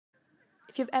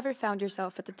If you've ever found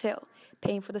yourself at the till,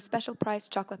 paying for the special priced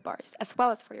chocolate bars as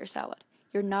well as for your salad,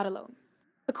 you're not alone.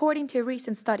 According to a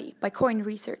recent study by Coin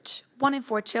Research, 1 in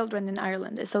 4 children in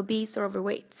Ireland is obese or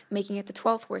overweight, making it the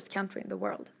 12th worst country in the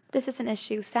world. This is an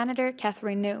issue Senator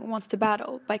Catherine Noone wants to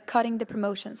battle by cutting the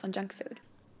promotions on junk food.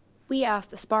 We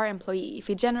asked a SPAR employee if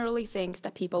he generally thinks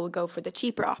that people will go for the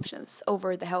cheaper options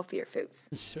over the healthier foods.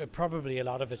 It's probably a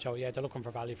lot of it, they're looking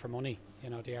for value for money.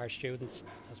 They are students.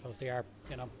 I suppose they are,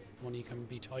 money can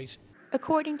be tight.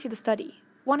 According to the study,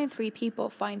 1 in 3 people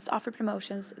finds offered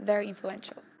promotions very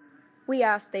influential. We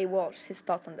asked Dave Walsh his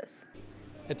thoughts on this.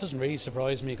 It doesn't really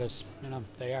surprise me because,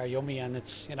 they are yummy and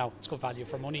it's good value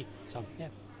for money. So, yeah,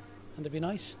 and they'd be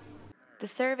nice. The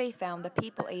survey found that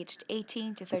people aged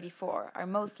 18 to 34 are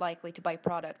most likely to buy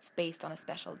products based on a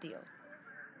special deal.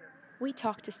 We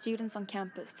talked to students on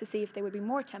campus to see if they would be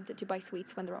more tempted to buy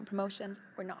sweets when they're on promotion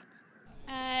or not.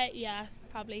 Yeah,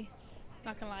 probably.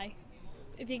 Not gonna lie.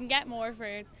 If you can get more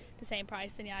for the same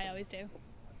price, then yeah, I always do.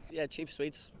 Yeah, cheap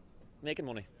sweets, making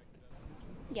money.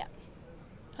 Yeah,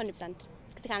 100%,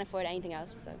 because I can't afford anything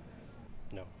else. So.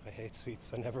 No, I hate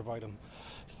sweets, I never buy them.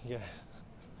 Yeah.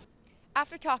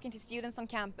 After talking to students on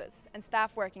campus and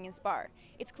staff working in SPAR,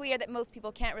 it's clear that most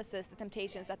people can't resist the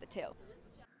temptations at the till.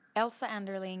 Elsa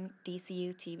Anderling,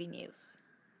 DCUtv News.